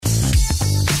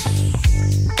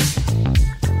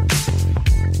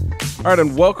All right,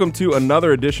 and welcome to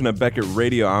another edition of Beckett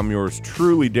Radio. I'm yours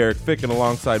truly, Derek Fick, and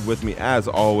alongside with me, as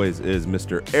always, is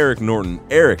Mr. Eric Norton.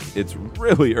 Eric, it's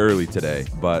really early today,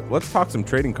 but let's talk some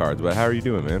trading cards. But how are you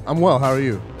doing, man? I'm well. How are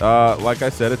you? Like I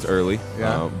said, it's early,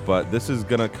 Yeah. but this is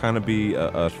going to kind of be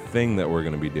a thing that we're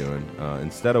going to be doing.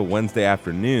 Instead of Wednesday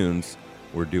afternoons,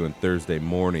 we're doing Thursday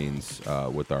mornings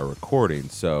with our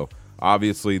recordings. So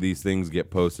obviously, these things get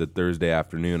posted Thursday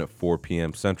afternoon at 4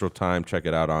 p.m. Central Time. Check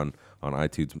it out on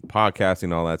iTunes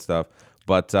podcasting, all that stuff.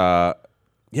 But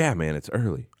yeah, man, it's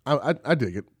early. I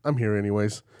dig it. I'm here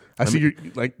anyways. I see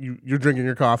you're drinking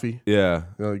your coffee. Yeah.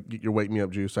 You're waking me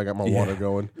up, juice. I got my water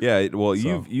going. Yeah, well,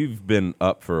 you've been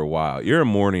up for a while. You're a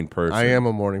morning person. I am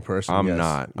a morning person. I'm yes.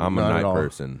 not. I'm Not a at night all.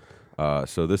 person.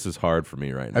 So this is hard for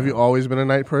me right now. Have you always been a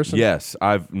night person? Yes,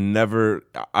 I've never.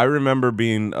 I remember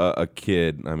being a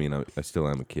kid. I mean, I still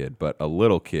am a kid, but a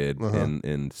little kid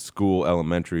in school,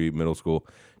 elementary, middle school,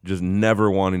 just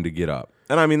never wanting to get up.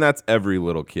 And I mean, that's every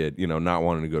little kid, not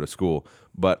wanting to go to school.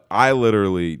 But I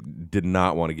literally did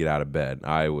not want to get out of bed.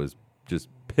 I was just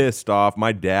pissed off.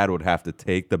 My dad would have to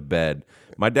take the bed.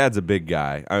 My dad's a big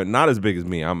guy. Not as big as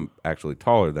me. I'm actually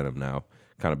taller than him now,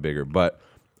 kind of bigger. But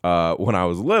when I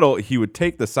was little, he would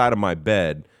take the side of my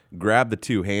bed, grab the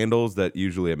two handles that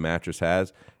usually a mattress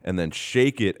has, and then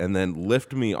shake it and then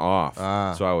lift me off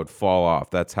so I would fall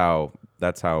off. That's how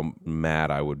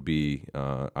mad I would be.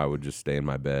 I would just stay in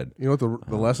my bed. You know what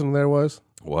the lesson there was?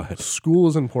 What? School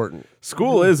is important.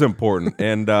 School is important.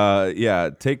 And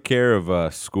take care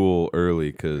of school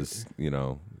early because,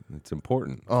 it's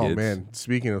important. Oh, kids. man.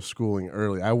 Speaking of schooling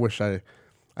early, I wish I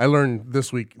learned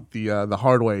this week the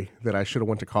hard way that I should have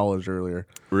went to college earlier.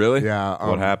 Really? Yeah.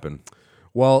 What happened?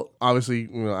 Well, obviously,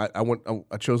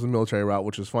 I chose the military route,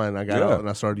 which is fine. I got out and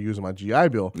I started using my GI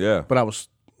Bill. Yeah. But I was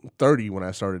 30 when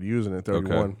I started using it,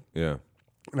 31. Okay. Yeah.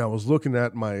 And I was looking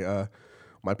at my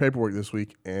my paperwork this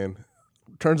week, and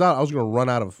turns out I was going to run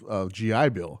out of GI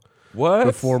Bill What?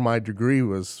 before my degree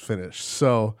was finished.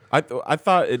 So I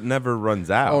thought it never runs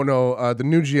out. oh no, the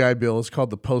new GI Bill is called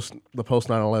the post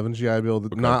 9/11 GI Bill.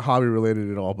 Not hobby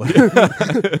related at all, but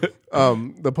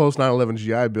the post 9/11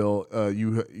 GI Bill,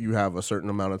 you have a certain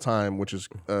amount of time, which is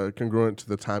congruent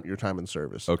to your time in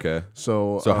service. Okay.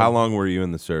 So So how long were you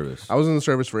in the service? I was in the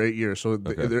service for 8 years, so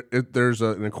there's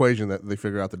an equation that they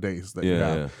figure out the days that you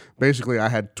have. Yeah. Basically, I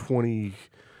had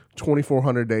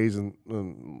 2,400 days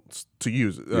to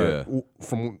use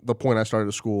from the point I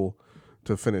started school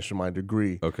to finish my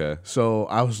degree. Okay. So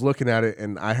I was looking at it,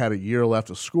 and I had a year left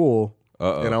of school,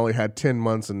 and I only had 10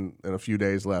 months and a few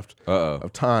days left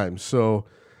of time. So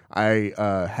I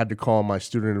had to call my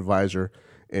student advisor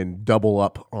and double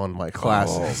up on my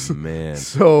classes. Oh man,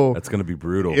 So that's gonna be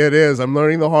brutal. it is. I'm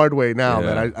learning the hard way now,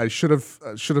 Yeah. man. I should have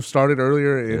started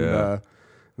earlier, and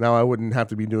now I wouldn't have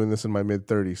to be doing this in my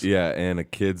mid-30s. Yeah, and a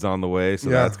kid's on the way, so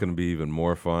Yeah. that's gonna be even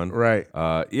more fun. Right.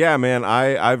 Yeah, man.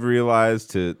 I've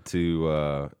realized to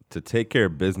take care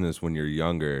of business when you're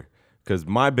younger, because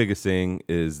my biggest thing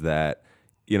is that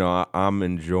I'm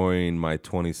enjoying my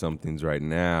 20-somethings right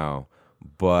now,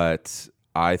 but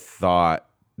I thought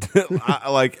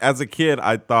as a kid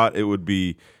I thought it would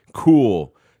be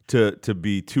cool to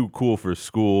be too cool for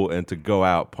school and to go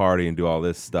out party and do all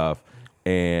this stuff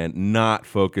and not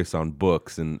focus on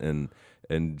books and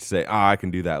say, I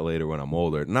can do that later when I'm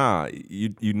older. Nah,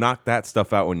 you knock that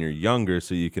stuff out when you're younger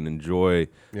so you can enjoy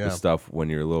the stuff when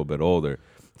you're a little bit older.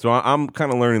 So I'm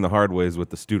kind of learning the hard ways with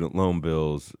the student loan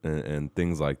bills and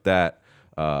things like that.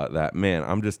 That, man,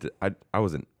 I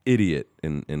was an idiot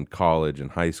in college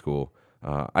and high school.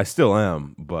 I still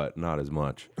am, but not as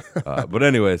much. But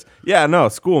anyways,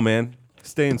 school, man.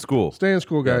 Stay in school. Stay in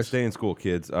school, guys. Yeah, stay in school,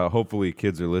 kids. Hopefully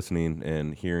kids are listening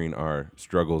and hearing our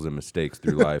struggles and mistakes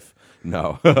through life.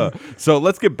 No. So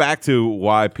let's get back to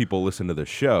why people listen to the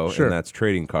show, Sure. and that's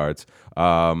trading cards.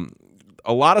 A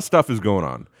lot of stuff is going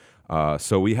on.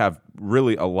 So we have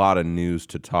really a lot of news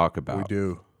to talk about. We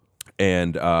do.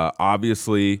 And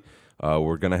obviously,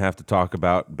 we're going to have to talk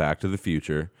about Back to the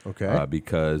Future. Okay.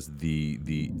 Because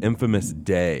the infamous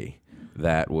day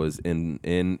that was in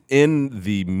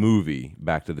the movie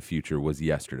Back to the Future was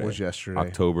yesterday.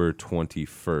 October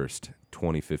 21st,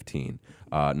 2015.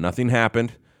 Nothing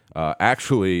happened.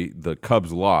 Actually, the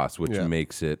Cubs lost, which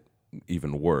makes it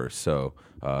even worse. So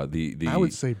I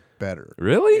would say better.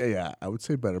 Really? Yeah, I would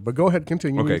say better. But go ahead,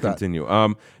 continue. Okay, continue.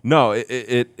 No,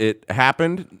 it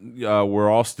happened. We're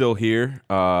all still here.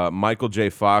 Michael J.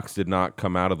 Fox did not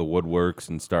come out of the woodworks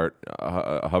and start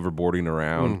hoverboarding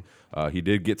around. He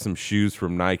did get some shoes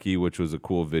from Nike, which was a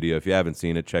cool video. If you haven't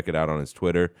seen it, check it out on his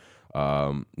Twitter.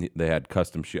 They had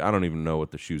custom shoes. I don't even know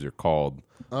what the shoes are called.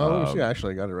 Oh,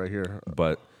 actually, I got it right here.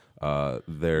 But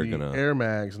they're The gonna Air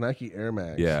Mags, Nike Air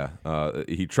Mags. Yeah,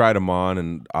 he tried them on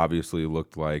and obviously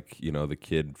looked like, the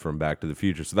kid from Back to the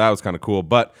Future. So that was kind of cool.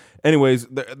 But anyways,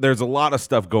 there's a lot of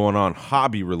stuff going on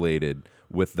hobby related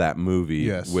with that movie,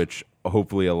 Yes. which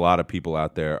hopefully a lot of people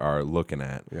out there are looking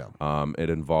at. Yeah. It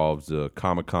involves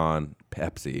Comic-Con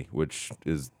Pepsi, which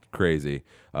is crazy.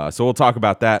 So we'll talk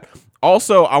about that.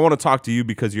 Also, I want to talk to you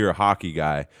because you're a hockey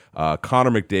guy.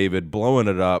 Connor McDavid blowing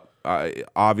it up,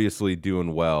 obviously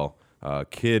doing well.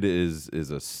 Kid is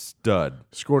a stud.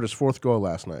 Scored his 4th goal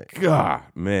last night. God,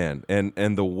 man,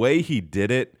 and the way he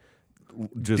did it,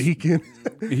 just Deacon.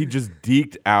 he just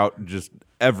deked out just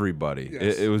everybody.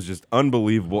 Yes. It was just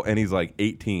unbelievable, and he's like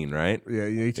 18, right? Yeah,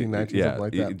 18, 19, something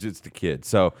like that. Just a kid.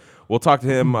 So we'll talk to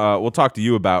him. We'll talk to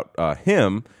you about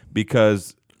him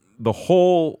because the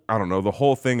whole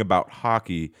thing about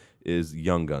hockey is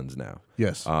young guns now.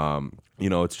 Yes.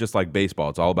 It's just like baseball.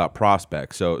 It's all about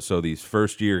prospects. So these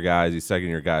first-year guys, these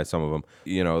second-year guys, some of them,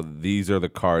 these are the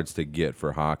cards to get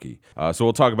for hockey. So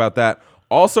we'll talk about that.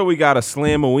 Also, we got a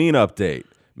Slamoween update.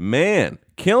 Man,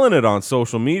 killing it on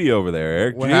social media over there,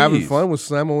 Eric. We're Jeez. having fun with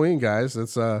Slamoween, guys.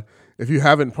 It's if you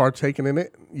haven't partaken in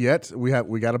it yet, we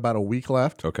got about a week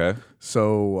left. Okay.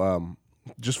 So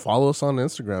just follow us on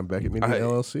Instagram, Beckett Media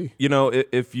LLC.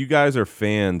 If you guys are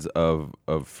fans of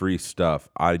free stuff,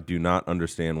 I do not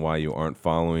understand why you aren't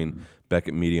following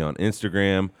Beckett Media on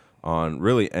Instagram, on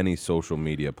really any social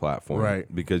media platform.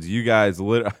 Right. Because you guys,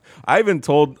 I even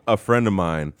told a friend of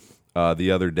mine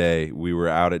the other day, we were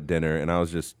out at dinner, and I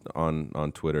was just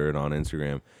on Twitter and on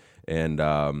Instagram, and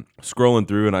scrolling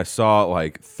through, and I saw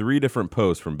like 3 different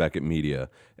posts from Beckett Media,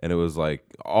 and it was like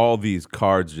all these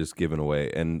cards just given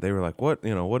away, and they were like, "What?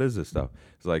 What is this stuff?"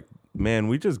 It's like, man,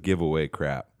 we just give away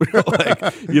crap.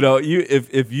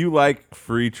 If you like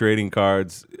free trading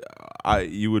cards,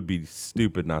 you would be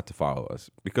stupid not to follow us,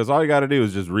 because all you got to do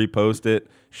is just repost it,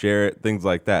 share it, things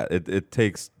like that. It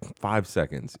takes 5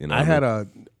 seconds. I had a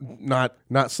not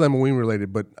Slamoween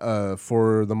related, but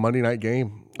for the Monday night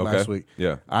game last week,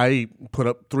 Yeah. I put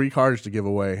up 3 cards to give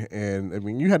away, and I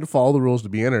mean you had to follow the rules to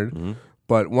be entered. Mm-hmm.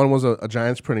 But one was a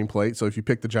Giants printing plate, so if you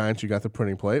picked the Giants, you got the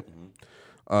printing plate.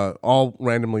 Mm-hmm. All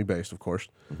randomly based, of course.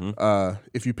 Mm-hmm.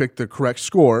 If you picked the correct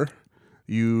score,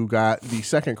 you got the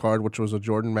second card, which was a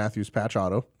Jordan Matthews patch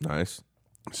auto. Nice.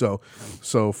 So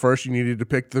first you needed to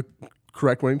pick the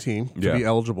correct winning team to be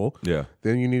eligible. Yeah.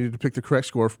 Then you needed to pick the correct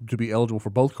score to be eligible for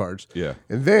both cards. Yeah.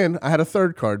 And then I had a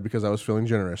third card because I was feeling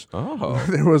generous. Oh.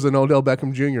 There was an Odell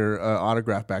Beckham Jr.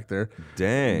 Autograph back there.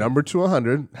 Dang. Number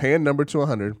 200, hand number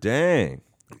 200. Dang.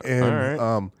 And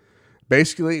All right.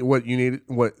 Basically what you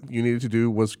needed to do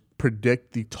was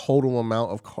predict the total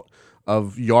amount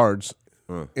of yards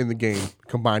in the game,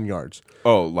 combined yards.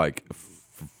 Oh, like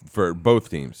for both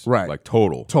teams, Right. Like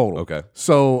total. Okay.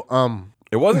 So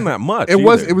It wasn't that much. It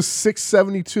was either.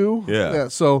 672. Yeah.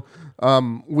 So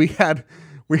we had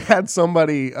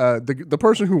somebody the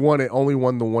person who won it only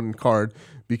won the one card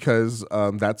because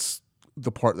that's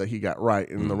the part that he got right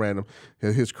in the random.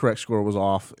 His correct score was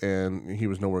off and he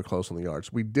was nowhere close on the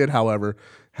yards. We did, however,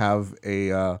 have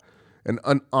an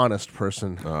honest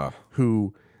person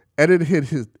who edited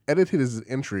his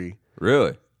entry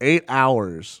Really? 8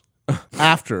 hours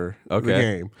after the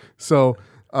game. So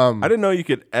I didn't know you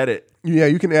could edit. yeah,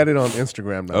 you can edit on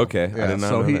Instagram now. Okay, I yeah, did not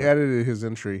so know he that. edited his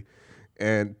entry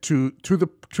and to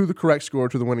the correct score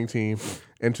to the winning team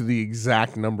and to the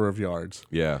exact number of yards.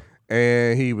 Yeah.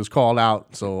 And he was called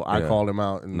out, so I Yeah. called him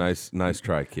out, and Nice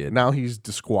try, kid. now he's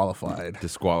disqualified.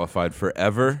 Disqualified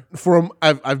forever.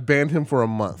 I've banned him for a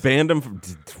month. Banned him from.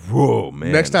 Whoa,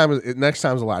 man. Next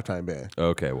time's a lifetime ban,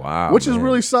 Okay. Wow. which is man.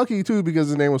 really sucky too because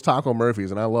his name was Taco Murphy's,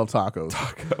 and I love tacos.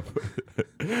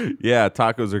 Yeah,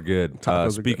 tacos are good. Tacos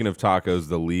are Speaking of tacos,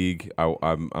 the league.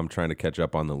 I'm trying to catch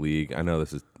up on the league. I know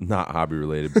this is not hobby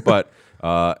related, but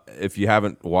if you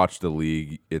haven't watched the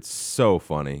league, it's so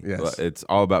funny. Yes. It's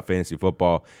all about fantasy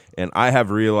football, and I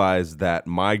have realized that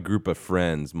my group of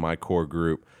friends, my core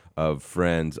group of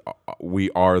friends, we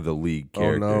are the league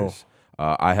characters.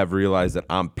 I have realized that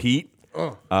I'm Pete.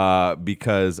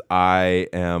 Because I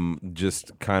am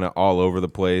just kind of all over the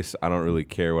place. I don't really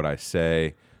care what I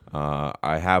say.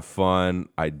 I have fun.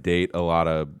 I date a lot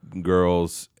of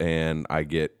girls, and I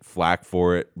get flack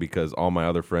for it because all my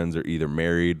other friends are either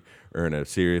married or in a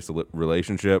serious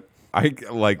relationship. I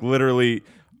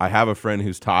have a friend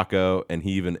who's Taco, and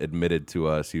he even admitted to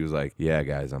us. He was like, "Yeah,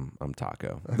 guys, I'm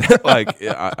Taco."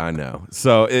 I know.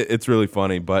 So it's really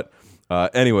funny, but.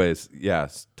 Anyways,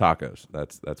 yes, tacos.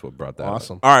 That's what brought that.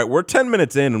 Awesome. Up. All right, we're 10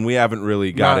 minutes in and we haven't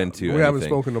really got into anything. We haven't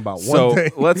spoken about one so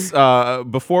thing. let's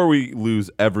before we lose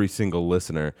every single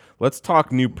listener, let's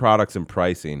talk new products and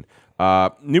pricing.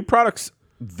 New products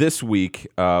this week.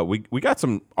 We got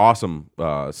some awesome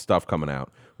stuff coming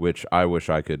out, which I wish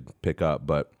I could pick up.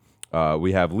 But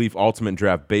we have Leaf Ultimate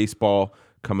Draft Baseball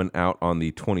coming out on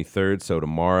the 23rd, so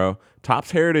tomorrow.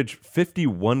 Topps Heritage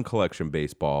 51 Collection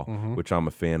Baseball, which I'm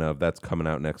a fan of. That's coming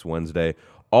out next Wednesday.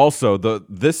 Also,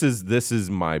 this is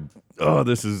my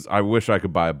I wish I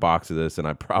could buy a box of this, and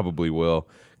I probably will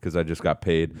because I just got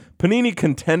paid. Panini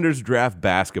Contenders Draft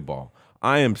Basketball.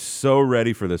 I am so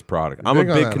ready for this product. I'm a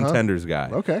big Contenders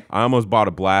guy. Okay. I almost bought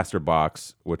a blaster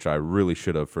box, which I really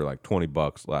should have for like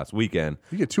 $20 last weekend.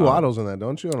 You get 2 autos in that,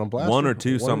 don't you, on a blaster? One or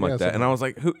two, something like that. And I was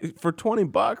like, for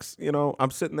 $20,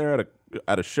 I'm sitting there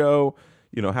at a show,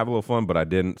 have a little fun, but I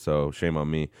didn't, so shame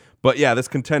on me. But yeah, this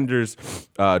Contenders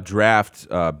draft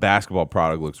basketball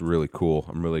product looks really cool.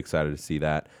 I'm really excited to see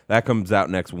that. That comes out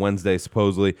next Wednesday,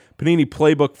 supposedly. Panini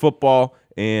Playbook Football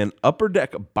and Upper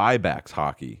Deck Buybacks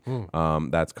Hockey.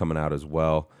 That's coming out as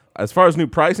well. As far as new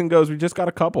pricing goes, we just got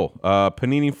a couple.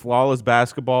 Panini Flawless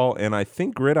Basketball, and I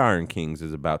think Gridiron Kings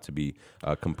is about to be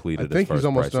completed. I think he's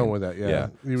almost pricing. done with that, yeah.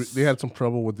 They had some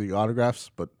trouble with the autographs,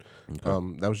 but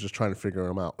that was just trying to figure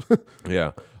them out.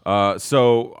 Yeah.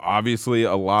 So obviously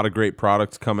a lot of great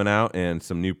products coming out and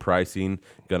some new pricing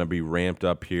going to be ramped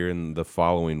up here in the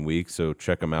following week. So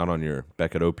check them out on your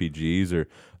Beckett OPGs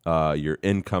or your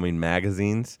incoming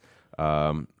magazines.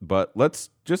 But let's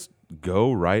just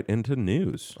go right into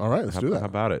news. All right, let's do that. How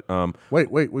about it?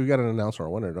 Wait, we've got to announce our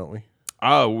winner, don't we?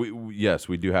 Yes,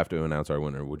 we do have to announce our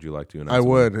winner. Would you like to announce? I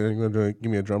would. Are you going to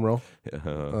give me a drum roll?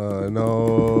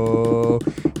 No.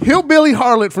 Hillbilly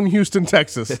Harlot from Houston,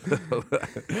 Texas.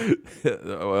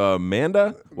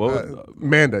 Manda?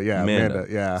 Manda, yeah. Manda,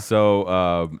 yeah.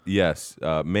 So, yes,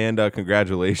 Manda,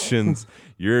 congratulations.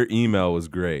 Your email was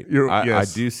great. I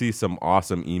do see some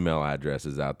awesome email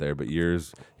addresses out there, but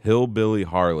yours, Hillbilly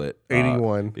Harlot.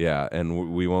 81. Yeah,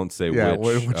 and we won't say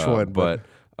which one. But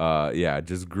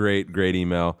just great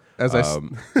email. As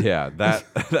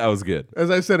that was good. As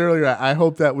I said earlier, I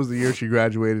hope that was the year she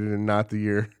graduated and not the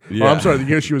year. Yeah. Oh, I'm sorry, the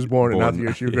year she was born and not the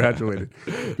year she graduated.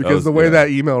 Because the way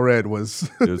that email read was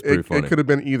pretty funny. It could have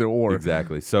been either or.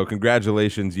 Exactly. So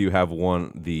congratulations, you have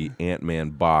won the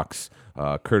Ant-Man box,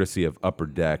 courtesy of Upper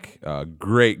Deck.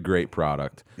 Great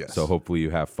product. Yes. So hopefully you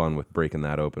have fun with breaking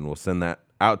that open. We'll send that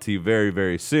out to you very,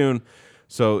 very soon.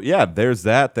 So, yeah, there's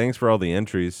that. Thanks for all the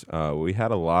entries. We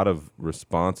had a lot of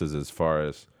responses as far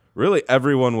as really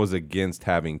everyone was against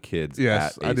having kids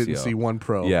at ACL. I didn't see one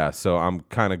pro. Yeah, so I'm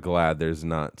kind of glad there's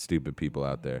not stupid people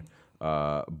out there.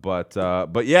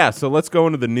 But yeah, so let's go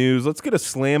into the news. Let's get a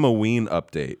Slam-A-Ween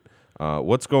update.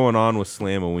 What's going on with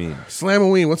Slam-A-Ween?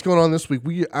 Slam-A-Ween, what's going on this week?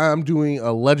 I'm doing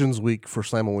a Legends Week for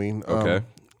Slam-A-Ween. Okay.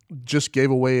 Just gave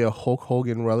away a Hulk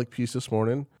Hogan relic piece this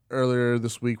morning. Earlier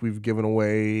this week, we've given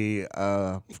away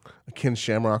a Ken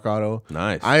Shamrock auto.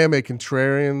 Nice. I am a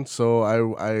contrarian, so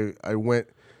I went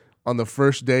on the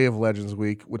first day of Legends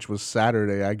Week, which was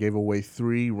Saturday. I gave away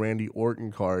 3 Randy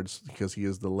Orton cards because he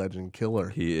is the Legend Killer.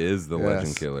 He is the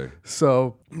Legend Killer.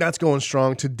 So that's going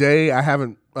strong. Today, I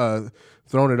haven't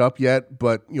thrown it up yet,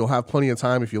 but you'll have plenty of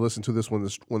time if you listen to this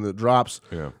when it drops.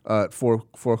 Yeah. At 4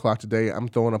 o'clock today, I'm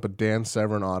throwing up a Dan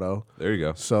Severn auto. There you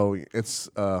go. So it's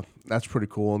that's pretty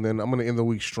cool. And then I'm going to end the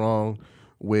week strong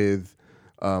with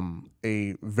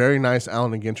a very nice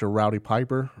Allen & Ginter Rowdy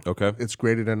Piper. Okay. It's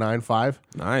graded a 9.5.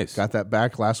 Nice. Got that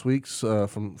back last week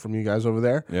from you guys over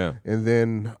there. Yeah. And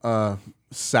then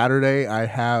Saturday, I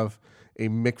have a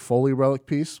Mick Foley relic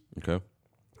piece. Okay.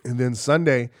 And then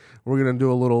Sunday, we're going to do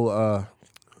a little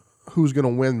who's going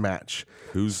to win match.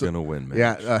 Who's going to win match?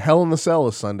 Yeah. Hell in the Cell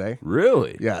is Sunday.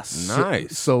 Really? Yes.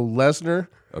 Nice. So Lesnar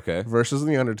okay. versus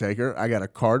The Undertaker. I got a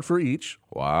card for each.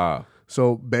 Wow.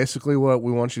 So basically what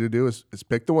we want you to do is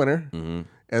pick the winner,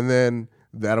 and then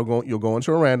you'll go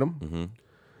into a random. Mm-hmm.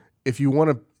 If you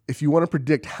want to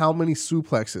predict how many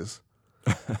suplexes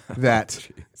that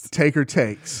Taker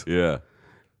takes. Yeah.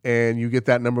 And you get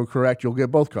that number correct, you'll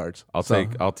get both cards. I'll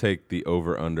take the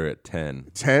over under at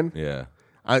 10. 10? Yeah.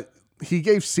 He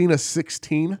gave Cena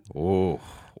 16. Oh.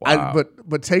 Wow.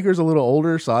 But Taker's a little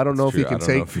older, so I don't know if he can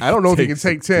take. I don't know if he can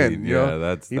take 10.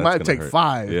 He might take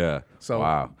 5. Yeah. So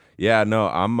wow. Yeah. No,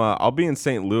 I'll be in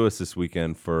St. Louis this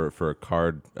weekend for a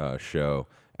card show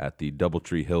at the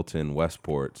DoubleTree Hilton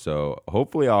Westport. So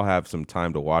hopefully I'll have some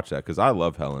time to watch that because I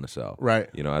love Hell in a Cell. Right.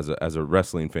 As a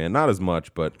wrestling fan, not as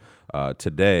much, but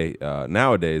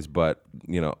nowadays. But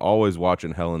always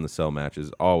watching Hell in the Cell matches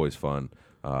is always fun.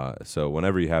 So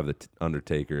whenever you have the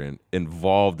Undertaker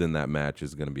involved in that match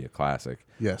is going to be a classic.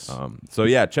 Yes. So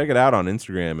yeah, check it out on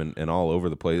Instagram and all over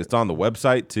the place. It's on the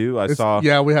website too. I saw.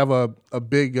 Yeah, we have a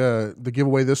big the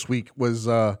giveaway this week was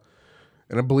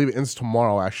and I believe it ends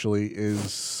tomorrow. Actually,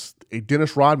 is a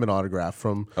Dennis Rodman autograph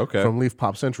from Leaf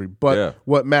Pop Century. But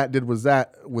what Matt did was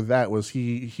was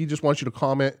he just wants you to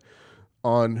comment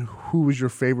on who was your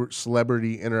favorite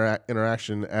celebrity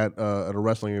interaction at a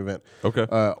wrestling event. Okay.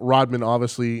 Rodman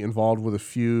obviously involved with a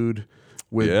feud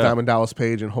with Diamond Dallas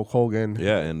Page and Hulk Hogan.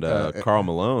 Yeah, and Karl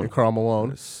Malone.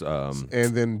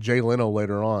 And then Jay Leno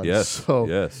later on. Yes. So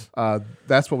yes.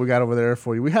 That's what we got over there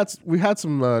for you. We had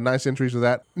some nice entries with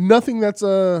that. Nothing that's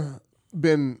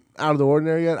been out of the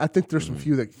ordinary yet. I think there's some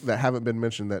few that haven't been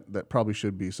mentioned that probably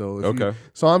should be. So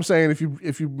so I'm saying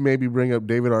if you maybe bring up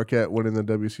David Arquette winning the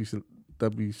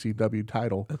WCW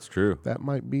title. That's true. That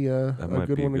might be a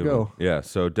good one to go. Yeah,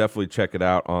 so definitely check it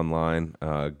out online.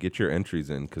 Get your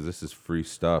entries in because this is free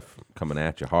stuff coming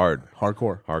at you hard.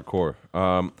 Hardcore.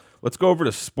 Let's go over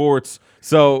to sports.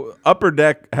 So Upper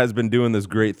Deck has been doing this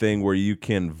great thing where you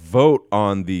can vote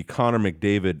on the Connor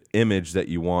McDavid image that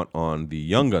you want on the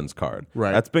Young Guns card.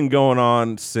 Right. That's been going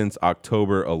on since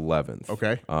October 11th.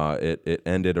 Okay. It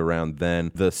ended around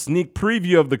then. The sneak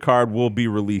preview of the card will be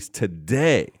released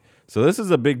today. So this is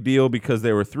a big deal because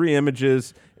there were 3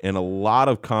 images and a lot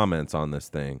of comments on this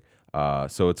thing.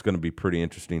 So it's going to be pretty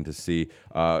interesting to see.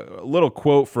 A little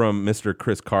quote from Mr.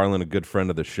 Chris Carlin, a good friend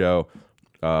of the show.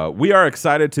 We are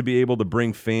excited to be able to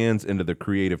bring fans into the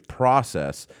creative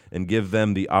process and give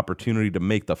them the opportunity to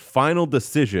make the final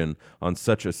decision on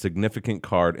such a significant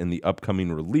card in the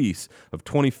upcoming release of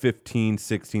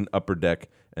 2015-16 Upper Deck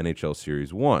NHL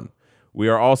Series 1. We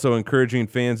are also encouraging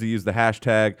fans to use the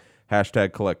hashtag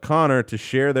 #CollectConnor to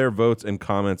share their votes and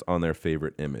comments on their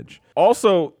favorite image.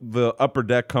 Also, the Upper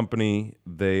Deck Company,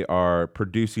 they are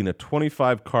producing a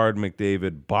 25-card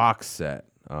McDavid box set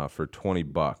for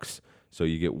 $20. So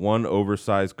you get one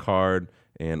oversized card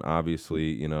and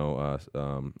obviously,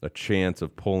 a chance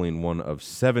of pulling one of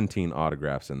 17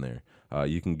 autographs in there.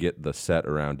 You can get the set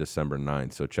around December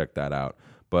 9th, so check that out.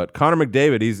 But Connor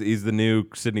McDavid, he's the new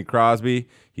Sidney Crosby.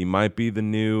 He might be the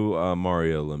new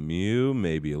Mario Lemieux,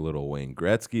 maybe a little Wayne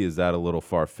Gretzky. Is that a little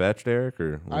far-fetched, Eric?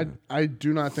 Or I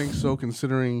do not think so,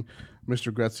 considering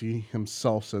Mr. Gretzky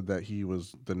himself said that he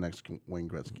was the next Wayne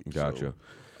Gretzky. Gotcha. So,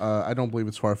 I don't believe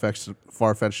it's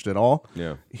far-fetched at all.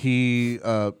 Yeah. He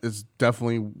is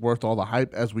definitely worth all the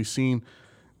hype, as we've seen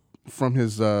from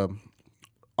his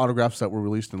autographs that were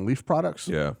released in Leaf products.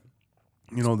 Yeah.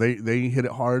 They hit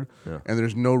it hard, and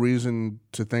there's no reason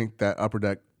to think that Upper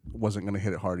Deck wasn't going to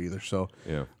hit it hard either. So,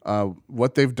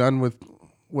 what they've done with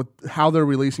how they're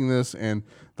releasing this and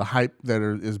the hype that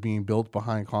is being built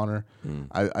behind Connor,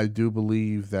 I do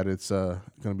believe that it's going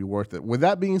to be worth it. With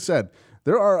that being said,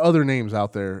 there are other names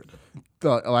out there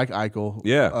like Eichel,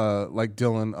 like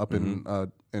Dylan up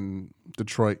in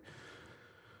Detroit,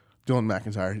 Dylan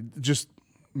McIntyre.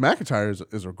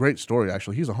 McIntyre is a great story,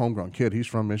 actually. He's a homegrown kid. He's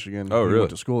from Michigan. Oh, really? He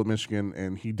went to school at Michigan,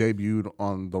 and he debuted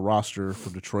on the roster for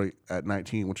Detroit at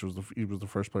 19, which was he was the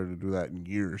first player to do that in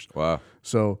years. Wow.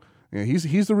 So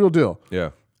he's the real deal. Yeah.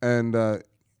 And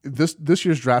this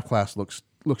year's draft class looks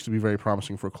to be very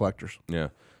promising for collectors. Yeah.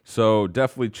 So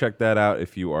definitely check that out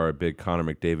if you are a big Connor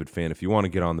McDavid fan. If you want to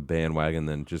get on the bandwagon,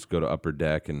 then just go to Upper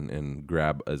Deck and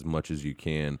grab as much as you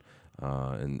can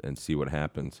and see what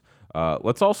happens.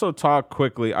 Let's also talk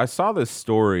quickly. I saw this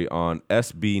story on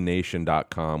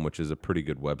sbnation.com, which is a pretty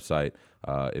good website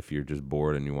if you're just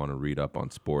bored and you want to read up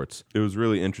on sports. It was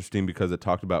really interesting because it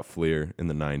talked about Fleer in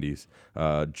the 90s.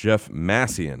 Jeff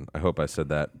Massian, I hope I said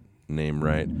that name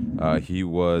right. He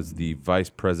was the vice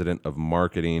president of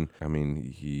marketing. I mean,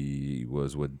 he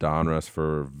was with Donruss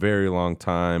for a very long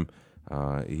time.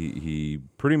 He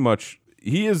pretty much,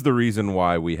 he is the reason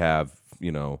why we have,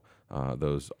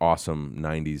 those awesome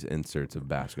 90s inserts of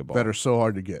basketball that are so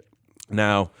hard to get.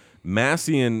 Now,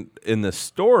 Massian in the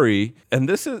story, and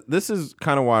this is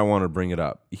kind of why I want to bring it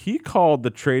up. He called the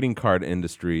trading card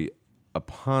industry a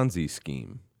Ponzi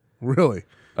scheme. Really?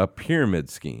 A pyramid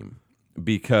scheme.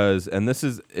 Because, and this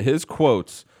is his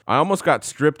quotes, I almost got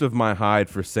stripped of my hide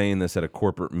for saying this at a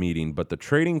corporate meeting, but the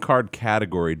trading card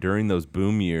category during those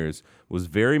boom years was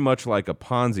very much like a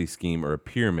Ponzi scheme or a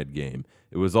pyramid game.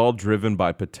 It was all driven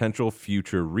by potential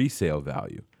future resale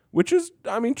value, which is,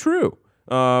 true.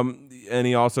 And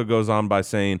he also goes on by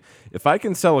saying, if I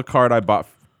can sell a card I bought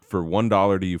for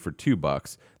 $1 to you for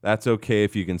 $2, that's okay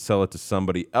if you can sell it to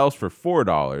somebody else for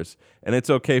 $4, and it's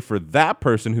okay for that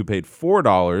person who paid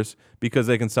 $4 because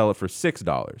they can sell it for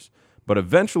 $6. But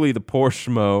eventually the poor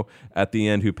schmo at the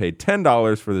end who paid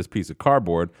 $10 for this piece of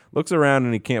cardboard looks around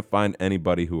and he can't find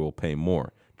anybody who will pay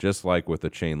more. just like with a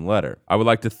chain letter. I would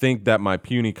like to think that my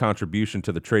puny contribution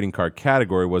to the trading card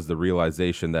category was the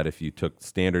realization that if you took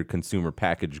standard consumer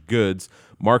packaged goods,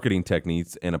 marketing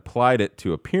techniques, and applied it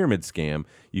to a pyramid scam,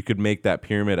 you could make that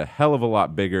pyramid a hell of a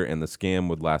lot bigger and the scam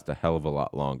would last a hell of a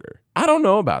lot longer. I don't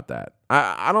know about that.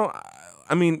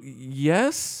 I mean,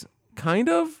 yes, kind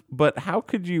of, but how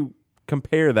could you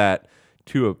compare that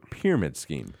to a pyramid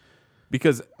scheme?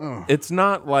 Because it's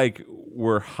not like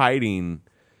we're hiding,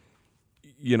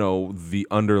 the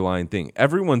underlying thing.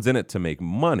 Everyone's in it to make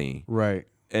money. Right.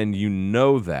 And you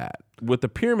know that. With the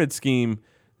pyramid scheme,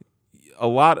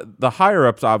 the higher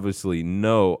ups obviously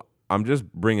know I'm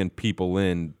just bringing people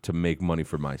in to make money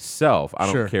for myself.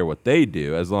 I don't care what they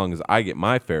do as long as I get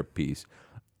my fair piece.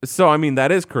 So, I mean,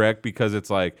 that is correct because it's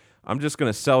like, I'm just going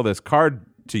to sell this card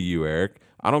to you, Eric.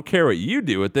 I don't care what you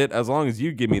do with it as long as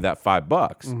you give me that $5.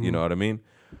 Mm-hmm. You know what I mean?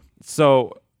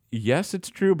 So, yes, it's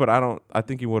true, but I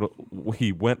think he went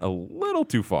a little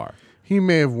too far. He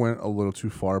may have went a little too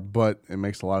far, but it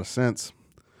makes a lot of sense.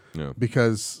 Yeah.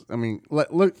 Because, I mean,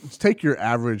 let's take your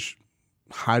average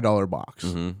high dollar box.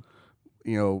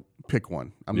 Mm-hmm. Pick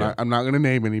one. I'm not going to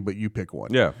name any, but you pick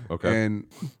one. Yeah. Okay. And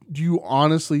do you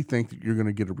honestly think that you're going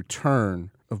to get a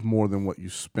return of more than what you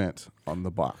spent on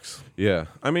the box? Yeah.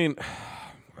 I mean,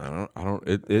 I don't.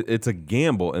 It's a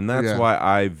gamble, and that's why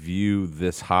I view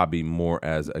this hobby more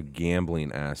as a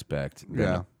gambling aspect than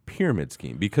a pyramid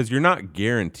scheme, because you're not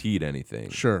guaranteed anything.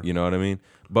 Sure. You know what I mean?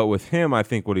 But with him, I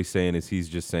think what he's saying is he's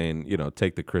just saying,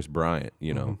 take the Chris Bryant,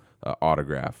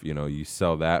 autograph. You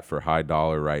sell that for high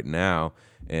dollar right now,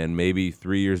 and maybe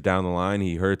 3 years down the line,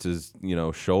 he hurts his,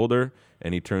 shoulder,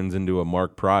 and he turns into a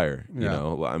Mark Pryor.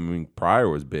 I mean, Pryor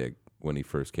was big when he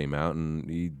first came out, and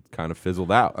he kind of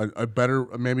fizzled out.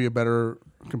 Maybe a better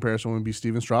comparison would be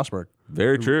Steven Strasburg.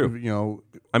 Very true.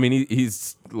 I mean,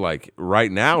 he's like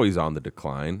right now he's on the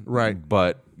decline. Right.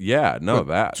 But that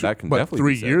can definitely. But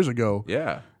 3 years ago,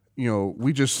 yeah,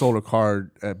 we just sold a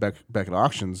card at Beckett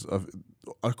Auctions of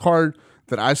a card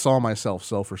that I saw myself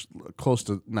sell for close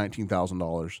to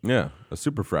 $19,000. Yeah, a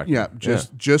super fractal. Yeah,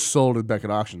 just sold at Beckett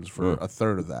Auctions for a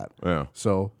third of that. Yeah.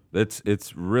 So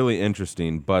it's really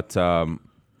interesting, but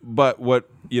what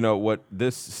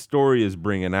this story is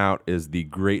bringing out is the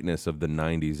greatness of the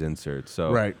 '90s insert.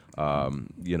 So right.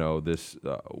 This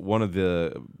one of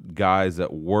the guys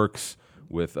that works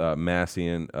with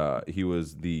Massian, he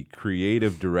was the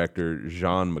creative director,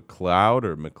 Jean McLeod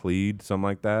or McLeod, something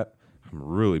like that. I'm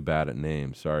really bad at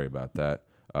names. Sorry about that.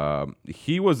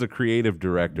 He was the creative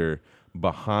director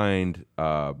behind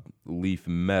Leaf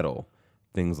Metal,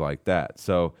 things like that.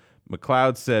 So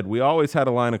McLeod said, we always had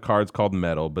a line of cards called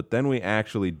Metal, but then we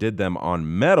actually did them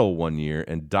on metal one year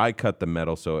and die cut the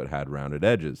metal so it had rounded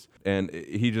edges. And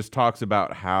he just talks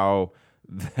about how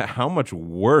much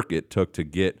work it took to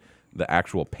get the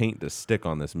actual paint to stick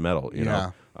on this metal, you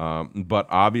know. But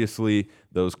obviously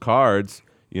those cards,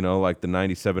 like the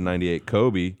 97, 98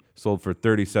 Kobe sold for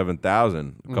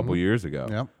 $37,000 a couple years ago.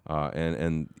 Yep.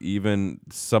 And even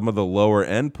some of the lower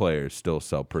end players still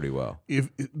sell pretty well. If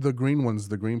the green ones,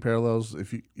 the green parallels,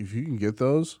 if you can get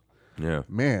those,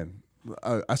 man,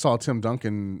 I saw Tim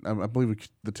Duncan. I believe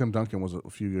the Tim Duncan was a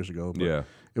few years ago. But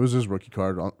it was his rookie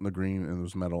card on the green, and it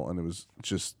was metal, and it was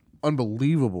just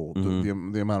unbelievable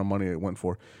the amount of money it went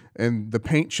for. And the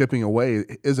paint chipping away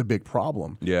is a big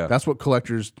problem. Yeah, that's what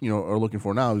collectors are looking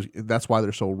for now. That's why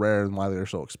they're so rare and why they're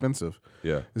so expensive.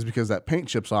 Yeah, is because that paint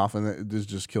chips off and it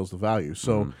just kills the value.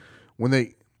 So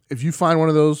if you find one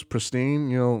of those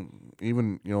pristine,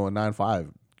 even a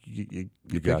 9.5, you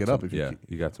pick it up. If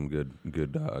you got some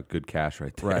good cash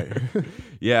right there. Right.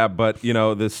 Yeah, but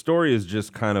the story is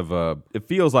just kind of it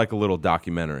feels like a little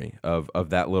documentary of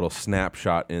that little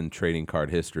snapshot in trading card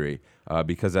history,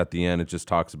 because at the end it just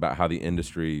talks about how the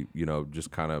industry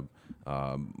just kind of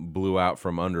blew out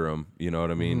from under them, you know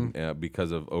what I mean,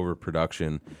 because of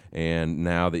overproduction, and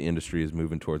now the industry is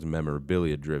moving towards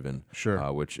memorabilia driven,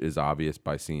 which is obvious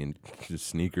by seeing just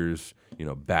sneakers,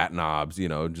 bat knobs,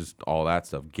 just all that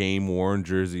stuff, game worn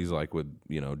jerseys like with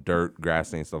dirt, grass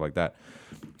stains, stuff like that.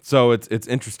 So it's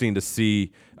interesting to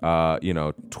see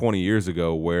 20 years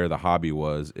ago where the hobby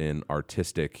was in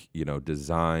artistic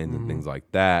design and things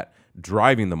like that,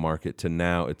 driving the market, to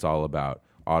now it's all about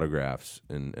autographs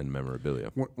and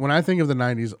memorabilia. When I think of the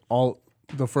 90s,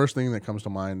 the first thing that comes to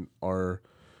mind are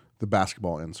the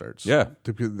basketball inserts. Yeah.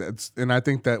 And I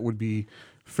think that would be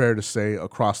fair to say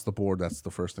across the board, that's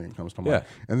the first thing that comes to mind. Yeah.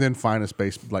 And then finest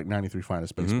base, like 93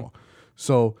 finest baseball.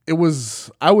 So I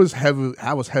was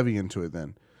heavy into it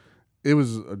then. It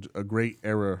was a great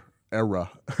era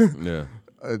yeah.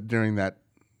 During that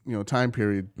time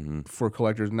period for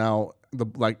collectors. Now,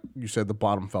 like you said, the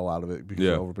bottom fell out of it because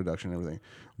of overproduction and everything.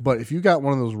 But if you got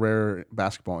one of those rare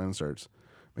basketball inserts,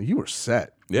 man, you were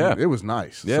set. Yeah. It was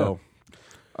nice. Yeah. So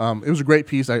it was a great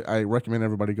piece. I recommend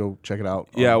everybody go check it out.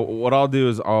 Yeah, what I'll do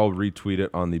is I'll retweet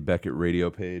it on the Beckett Radio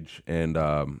page, and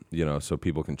so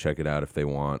people can check it out if they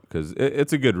want, because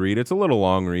it's a good read. It's a little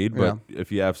long read, but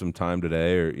if you have some time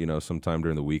today or sometime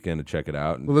during the weekend to check it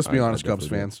out. Well, let's be honest, Cubs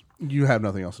fans, you have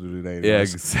nothing else to do today. Yeah,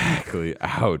 exactly.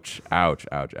 Ouch, ouch,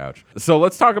 ouch, ouch. So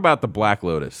let's talk about the Black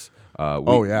Lotus.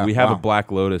 We have a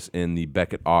Black Lotus in the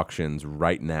Beckett auctions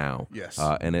right now. Yes.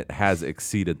 And it has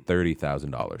exceeded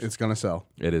 $30,000. It's gonna sell.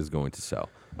 It is going to sell.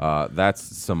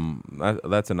 That's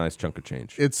a nice chunk of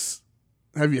change.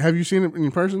 Have you seen it in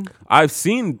person? I've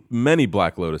seen many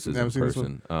Black Lotuses in seen this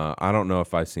person. I don't know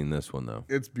if I've seen this one though.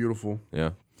 It's beautiful.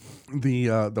 Yeah.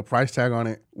 The price tag on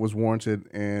it was warranted,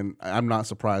 and I'm not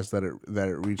surprised that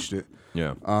it reached it.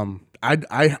 Yeah.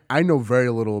 I know very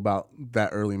little about that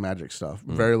early Magic stuff,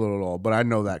 very little at all, but I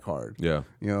know that card. Yeah.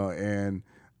 And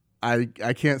I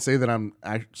can't say that I'm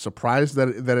surprised that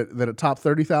it topped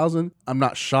 30,000. I'm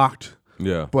not shocked.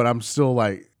 Yeah. But I'm still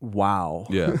like, wow.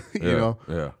 Yeah.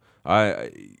 Yeah.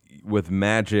 With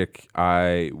Magic,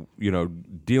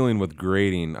 dealing with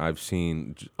grading, I've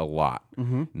seen a lot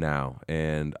now,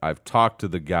 and I've talked to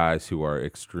the guys who are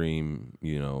extreme,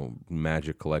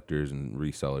 Magic collectors and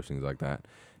resellers, things like that,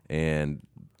 and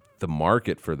the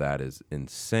market for that is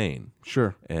insane.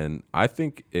 Sure. And I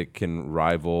think it can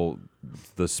rival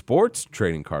the sports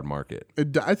trading card market.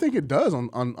 I think it does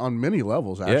on many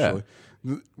levels, actually.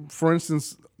 Yeah. For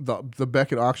instance, the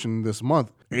Beckett auction this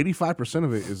month, 85%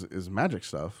 of it is Magic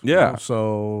stuff. Yeah.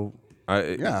 So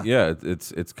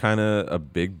it's kind of a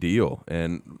big deal,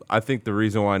 and I think the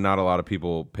reason why not a lot of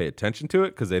people pay attention to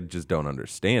it because they just don't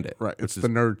understand it. Right. It's the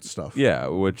nerd stuff. Yeah,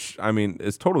 which I mean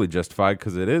is totally justified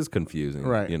because it is confusing.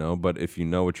 Right. But if you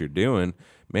know what you're doing,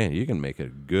 man, you can make a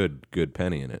good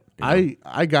penny in it. I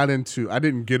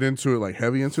didn't get into it like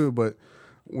heavy into it, but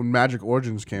when Magic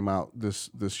Origins came out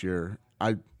this year,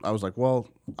 I was like, well,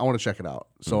 I want to check it out.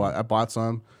 So I bought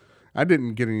some. I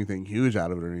didn't get anything huge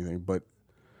out of it or anything, but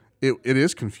it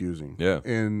is confusing. Yeah.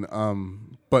 And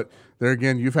but there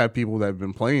again, you've had people that have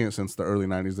been playing it since the early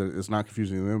 90s that it's not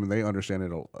confusing to them, and they understand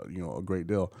it a great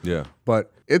deal. Yeah.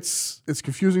 But it's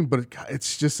confusing, but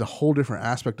it's just a whole different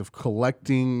aspect of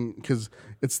collecting, because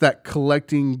it's that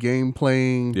collecting, game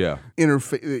playing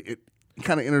interface. It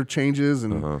kind of interchanges,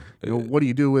 and what do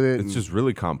you do with it? It's just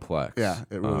really complex. Yeah,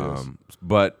 it really is.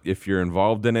 But if you're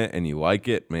involved in it and you like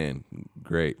it, man,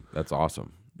 great. That's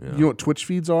awesome. Yeah. You know what Twitch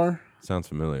feeds are? Sounds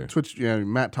familiar. Twitch,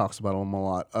 Matt talks about them a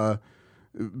lot.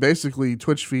 Basically,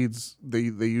 Twitch feeds, they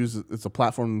use it's a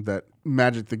platform that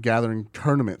Magic the Gathering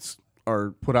tournaments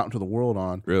are put out into the world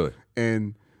on. Really?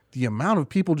 And the amount of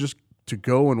people just to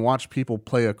go and watch people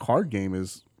play a card game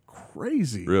is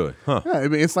crazy. Really? Huh. Yeah, I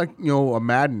mean, it's like a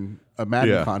Madden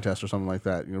contest or something like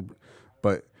that.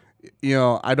 But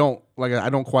I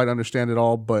don't quite understand it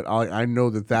all, but I know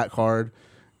that card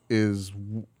is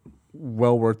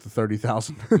well worth the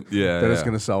 30,000 it's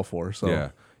going to sell for.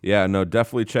 So no,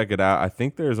 definitely check it out. I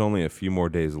think there's only a few more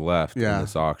days left in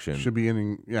this auction. Should be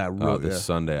ending this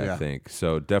Sunday, I think.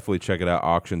 So definitely check it out,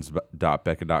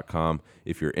 auctions.beckett.com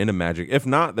if you're into Magic. If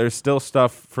not, there's still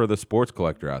stuff for the sports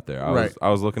collector out there. I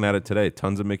was looking at it today.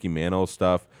 Tons of Mickey Mantle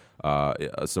stuff,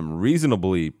 some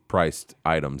reasonably priced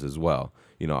items as well.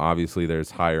 Obviously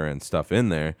there's higher end stuff in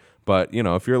there, but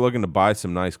if you're looking to buy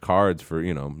some nice cards for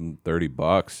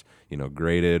 $30,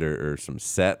 graded or some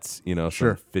sets, some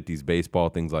 50s baseball,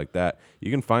 things like that,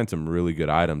 you can find some really good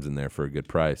items in there for a good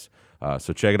price.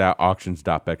 So check it out,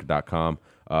 auctions.beckett.com.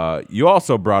 You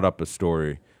also brought up a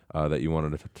story that you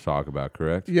wanted to talk about,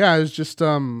 correct? Yeah, it's just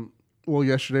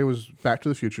yesterday was Back to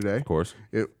the Future Day. Of course.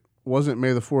 It wasn't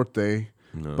May the 4th day.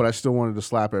 No. But I still wanted to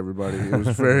slap everybody. It was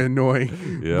very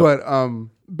annoying. Yep. But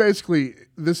basically,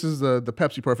 this is the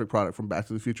Pepsi Perfect product from Back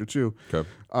to the Future 2. Okay.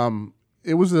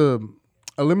 It was a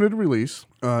limited release,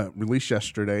 released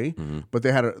yesterday, but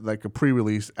they had a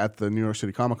pre-release at the New York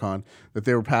City Comic Con that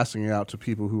they were passing it out to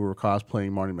people who were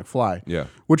cosplaying Marty McFly,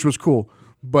 which was cool.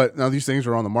 But now these things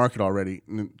are on the market already.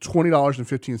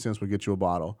 $20.15 would get you a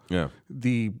bottle. Yeah.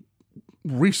 The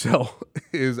resale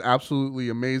is absolutely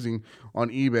amazing on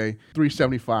eBay.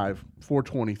 $375,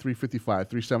 $420, $355,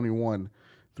 $371,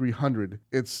 $300.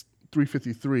 It's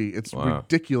 $353. It's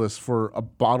ridiculous for a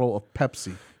bottle of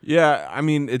Pepsi. Yeah, I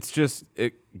mean, it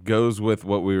goes with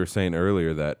what we were saying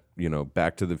earlier that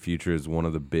Back to the Future is one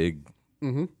of the big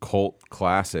cult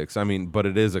classics. I mean, but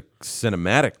it is a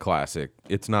cinematic classic.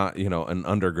 It's not, an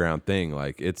underground thing.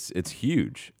 Like it's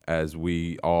huge, as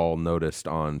we all noticed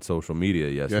on social media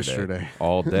yesterday.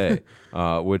 All day,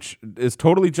 which is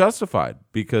totally justified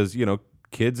because,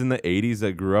 kids in the 80s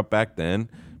that grew up back then,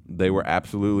 they were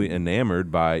absolutely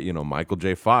enamored by, Michael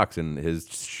J. Fox and his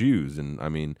shoes. And I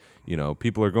mean,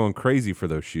 people are going crazy for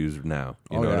those shoes now.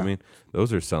 You know what I mean?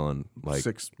 Those are selling like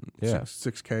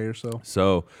 6K or so.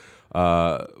 So,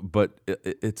 but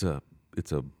it's a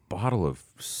bottle of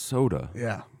soda.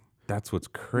 Yeah. That's what's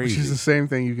crazy. Which is the same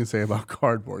thing you can say about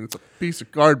cardboard. It's a piece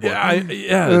of cardboard.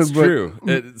 Yeah, it's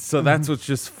true. So that's what's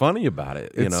just funny about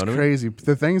it. You know what crazy. I mean?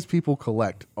 The things people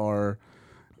collect are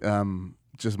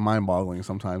just mind-boggling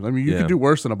sometimes. I mean, you could do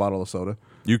worse than a bottle of soda.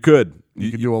 You could.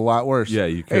 You could do a lot worse. Yeah,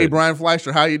 you could. Hey, Brian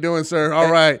Fleischer, how you doing, sir?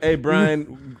 All right. Hey,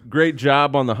 Brian, great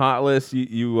job on the hot list.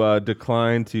 You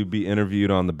declined to be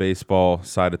interviewed on the baseball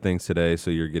side of things today,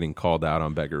 so you're getting called out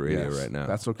on Beckett Radio right now.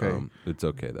 That's okay. It's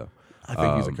okay, though. I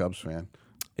think he's a Cubs fan.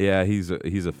 Yeah, he's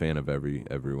a fan of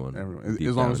everyone.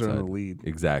 As long as they're in the lead.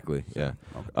 Exactly. Yeah.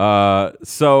 Okay.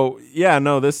 This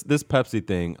Pepsi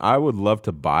thing, I would love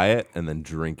to buy it and then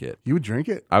drink it. You would drink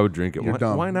it? I would drink it. You're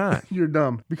dumb. Why not? You're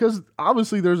dumb. Because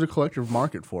obviously there's a collective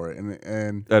market for it,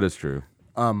 and that is true.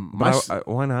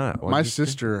 Why not? My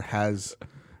sister has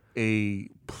she's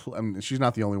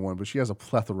not the only one, but she has a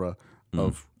plethora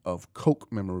of Coke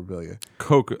memorabilia.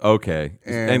 Coke, okay.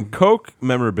 And Coke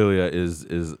memorabilia is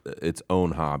its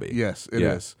own hobby. Yes, it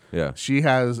is. Yeah. She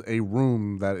has a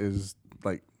room that is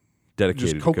like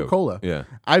dedicated just Coca-Cola. To Coke.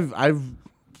 Yeah.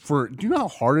 Do you know how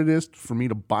hard it is for me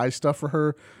to buy stuff for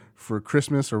her for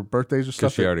Christmas or birthdays or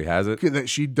stuff? Because she already has it? That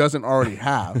she doesn't already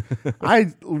have.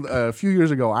 A few years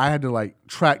ago, I had to like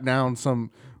track down some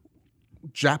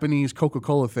Japanese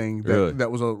Coca-Cola thing that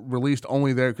was released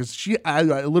only there because I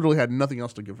literally had nothing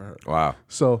else to give her. Wow.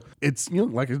 So it's,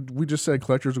 like we just said,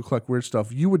 collectors will collect weird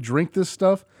stuff. You would drink this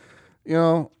stuff,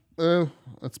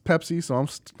 it's Pepsi, so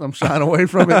I'm shying away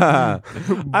from it.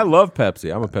 I love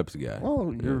Pepsi. I'm a Pepsi guy.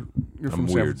 Well, you're from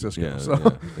San Francisco. Yeah,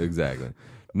 so. Exactly.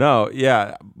 No,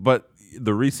 yeah, but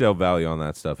the resale value on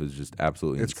that stuff is just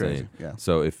absolutely insane. Crazy. Yeah.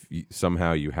 So if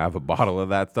somehow you have a bottle of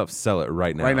that stuff, sell it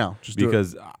right now. Right now, just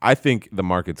because I think the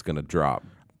market's going to drop.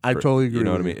 I totally agree. You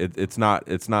know what I mean? It's not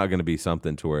going to be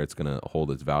something to where it's going to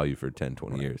hold its value for 10,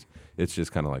 20 years. It's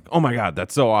just kind of like, oh my God,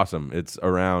 that's so awesome. It's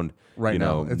around right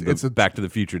now. It's a Back to the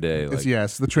Future day. It's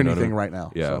the trendy thing right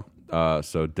now. Yeah.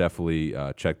 So definitely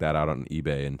check that out on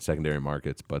eBay and secondary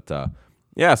markets. But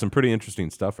some pretty interesting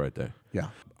stuff right there. Yeah.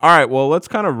 All right, well, let's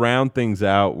kind of round things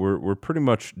out. We're pretty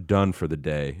much done for the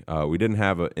day. We didn't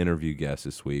have an interview guest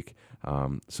this week,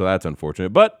 so that's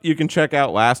unfortunate. But you can check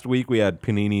out last week. We had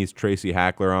Panini's Tracy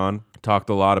Hackler on. Talked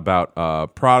a lot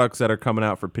about products that are coming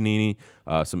out for Panini,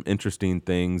 some interesting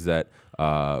things that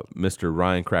Mr.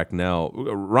 Ryan Cracknell.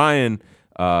 Ryan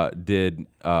did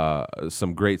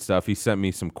some great stuff. He sent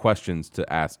me some questions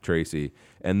to ask Tracy,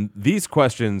 and these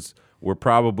questions were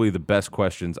probably the best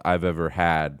questions I've ever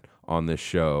had on this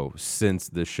show since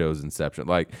this show's inception.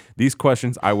 Like, these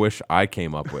questions I wish I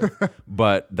came up with,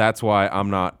 but that's why I'm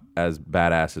not as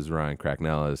badass as Ryan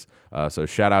Cracknell is. So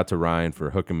shout out to Ryan for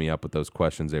hooking me up with those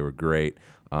questions. They were great.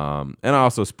 And I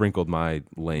also sprinkled my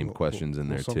lame questions in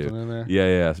there too. In there.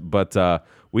 Yeah. But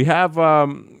we have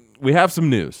some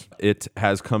news. It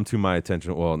has come to my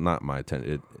attention. Well, not my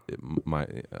attention.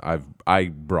 I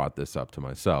brought this up to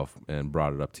myself and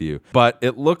brought it up to you. But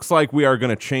it looks like we are going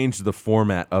to change the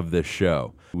format of this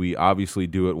show. We obviously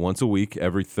do it once a week.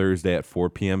 Every Thursday at 4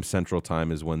 p.m. Central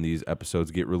Time is when these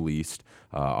episodes get released,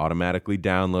 automatically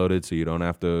downloaded, so you don't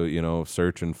have to,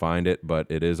 search and find it. But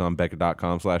it is on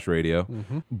Beckett.com/radio.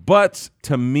 Mm-hmm. But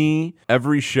to me,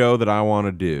 every show that I want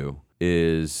to do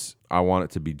is I want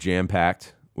it to be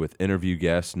jam-packed with interview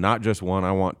guests. Not just one.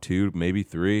 I want 2, maybe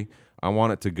 3. I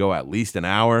want it to go at least an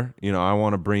hour. I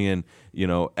want to bring in,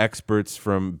 experts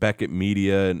from Beckett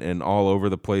Media and all over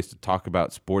the place to talk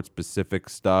about sports-specific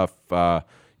stuff,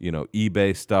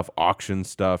 eBay stuff, auction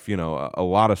stuff, a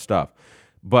lot of stuff.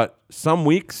 But some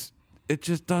weeks, it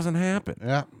just doesn't happen.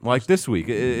 Yeah. Like this week.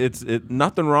 It's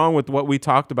nothing wrong with what we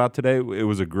talked about today. It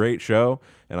was a great show,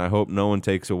 and I hope no one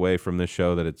takes away from this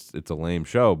show that it's a lame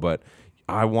show, but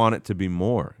I want it to be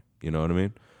more. You know what I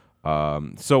mean?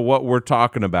 So what we're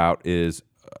talking about is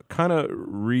kind of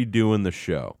redoing the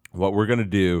show. What we're going to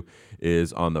do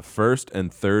is on the first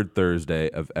and third Thursday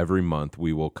of every month,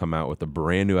 we will come out with a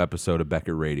brand new episode of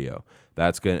Beckett Radio.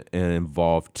 That's going to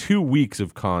involve 2 weeks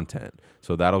of content.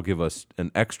 So that'll give us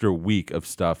an extra week of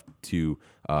stuff to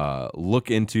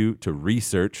look into, to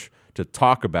research, to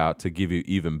talk about, to give you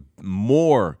even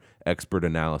more expert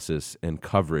analysis and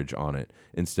coverage on it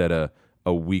instead of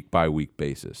a week-by-week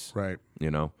basis. Right.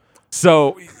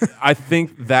 So I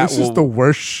think that this is the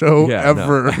worst show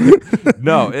ever.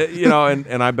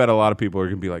 And I bet a lot of people are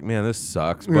going to be like, man, this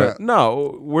sucks. But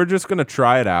no, we're just going to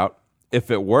try it out. If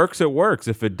it works, it works.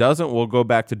 If it doesn't, we'll go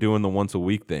back to doing the once a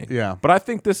week thing. Yeah. But I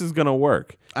think this is going to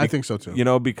work. I think so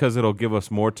too. Because it'll give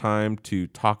us more time to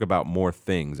talk about more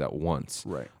things at once.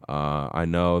 Right. I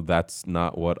know that's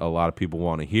not what a lot of people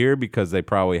want to hear because they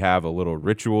probably have a little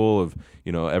ritual of,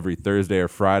 every Thursday or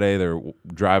Friday they're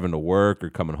driving to work or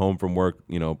coming home from work,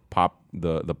 pop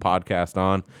the podcast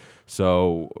on.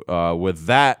 So with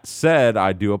that said,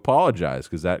 I do apologize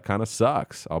because that kind of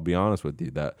sucks. I'll be honest with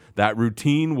you. That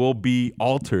routine will be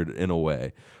altered in a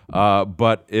way,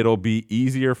 but it'll be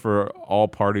easier for all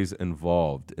parties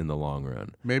involved in the long run.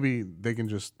 Maybe they can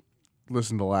just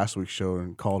listen to last week's show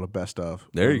and call it a best of.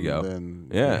 There you go. Then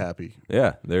you're happy.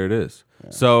 Yeah, there it is. Yeah.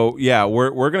 So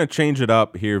we're gonna change it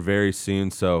up here very soon.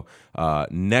 So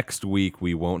next week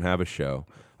we won't have a show.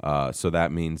 So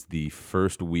that means the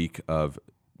first week of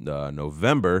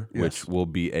November, which will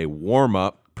be a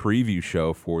warm-up preview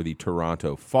show for the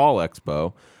Toronto Fall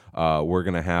Expo. We're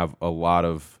gonna have a lot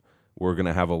of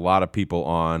people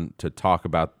on to talk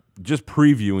about just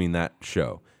previewing that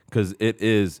show because it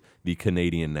is the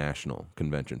Canadian National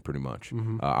Convention, pretty much.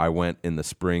 Mm-hmm. I went in the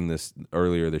spring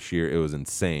earlier this year. It was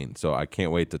insane. So I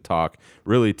can't wait to talk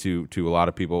really to a lot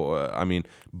of people.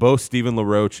 Both Stephen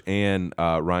LaRoche and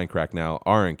Ryan Cracknell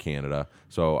are in Canada,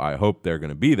 so I hope they're going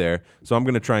to be there. So I'm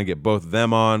going to try and get both of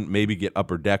them on, maybe get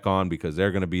Upper Deck on because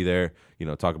they're going to be there,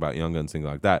 talk about Young Guns, things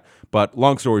like that. But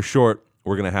long story short,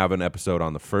 we're going to have an episode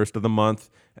on the first of the month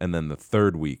and then the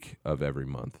third week of every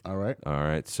month. All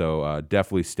right. So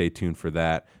definitely stay tuned for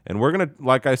that. And we're going to,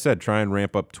 like I said, try and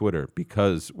ramp up Twitter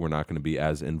because we're not going to be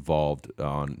as involved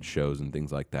on shows and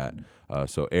things like that.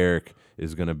 So Eric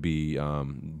is going to be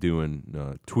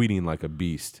tweeting like a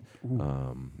beast,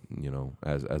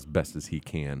 as best as he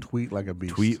can. Tweet like a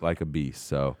beast. Tweet like a beast.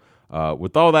 So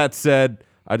with all that said,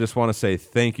 I just want to say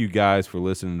thank you guys for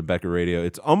listening to Becker Radio.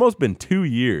 It's almost been 2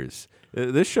 years.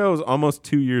 This show is almost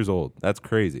 2 years old. That's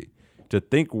crazy. To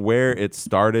think where it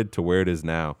started to where it is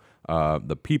now.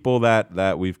 The people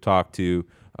that we've talked to,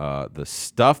 the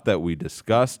stuff that we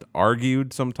discussed,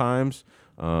 argued sometimes.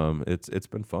 It's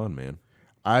been fun, man.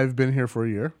 I've been here for a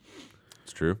year.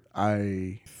 It's true.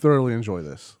 I thoroughly enjoy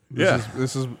this.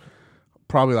 This is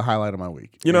probably the highlight of my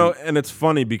week. And it's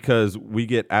funny because we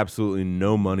get absolutely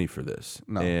no money for this.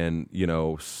 No. And,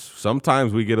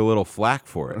 sometimes we get a little flack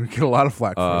for it. We get a lot of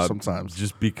flack for it sometimes.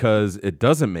 Just because it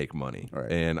doesn't make money.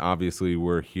 Right. And obviously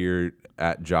we're here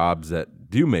at jobs that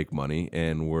do make money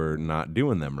and we're not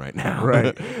doing them right now.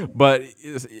 Right. But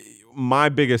my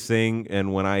biggest thing,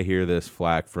 and when I hear this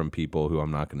flack from people who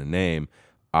I'm not going to name,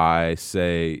 I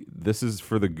say this is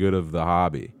for the good of the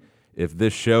hobby. If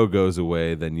this show goes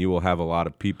away, then you will have a lot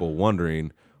of people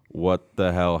wondering what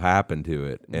the hell happened to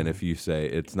it. Mm-hmm. And if you say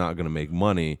it's not going to make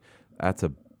money, that's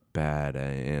a bad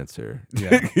answer.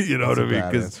 Yeah. You know what I mean?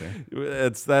 Because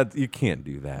it's that you can't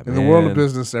do that. In the world of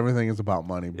business, everything is about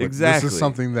money. But exactly. This is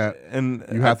something that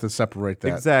you have to separate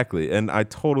that. Exactly. And I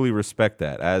totally respect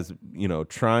that. As,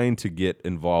 trying to get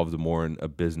involved more in a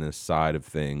business side of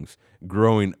things,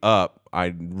 growing up,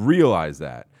 I realize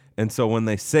that. And so when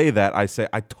they say that, I say,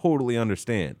 I totally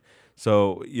understand.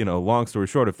 So, long story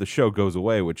short, if the show goes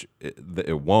away, which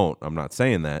it won't, I'm not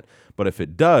saying that, but if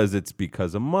it does, it's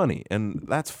because of money. And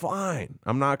that's fine.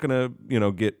 I'm not going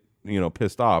to, get,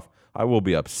 pissed off. I will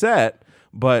be upset,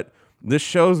 but this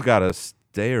show's got to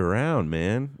stay around,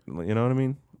 man. You know what I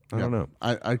mean? I don't know.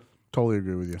 I totally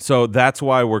agree with you. So that's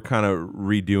why we're kind of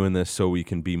redoing this so we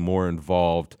can be more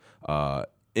involved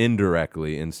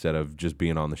indirectly instead of just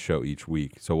being on the show each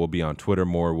week. So we'll be on Twitter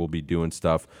more. We'll be doing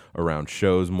stuff around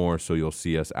shows more, so you'll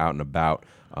see us out and about.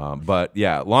 But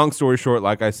yeah, long story short,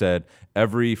 like I said,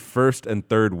 every first and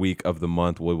third week of the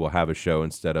month we will have a show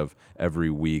instead of every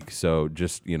week. So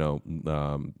just,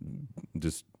 I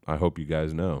hope you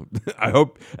guys know. I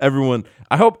hope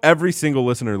every single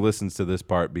listener listens to this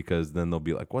part because then they'll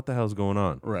be like, what the hell's going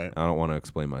on? Right. I don't want to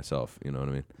explain myself. You know what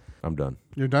I mean? I'm done.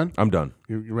 You're done? I'm done.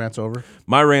 Your rant's over?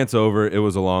 My rant's over. It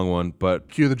was a long one, but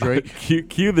cue the Drake.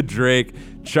 Cue the Drake,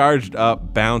 charged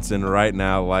up, bouncing right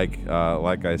now, like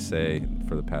I say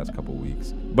for the past couple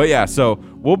weeks. But yeah, so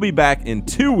we'll be back in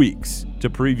 2 weeks to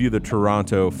preview the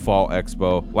Toronto Fall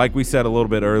Expo. Like we said a little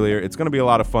bit earlier, it's going to be a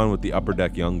lot of fun with the Upper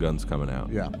Deck Young Guns coming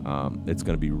out. Yeah. It's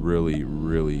going to be really,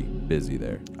 really busy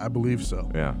there. I believe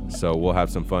so. Yeah, so we'll have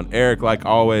some fun. Eric, like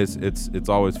always, it's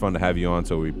always fun to have you on,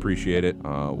 so we appreciate it.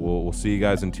 We'll see you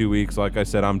guys in 2 weeks. Like I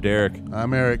said, I'm Derek.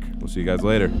 I'm Eric. We'll see you guys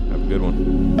later. Have a good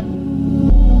one.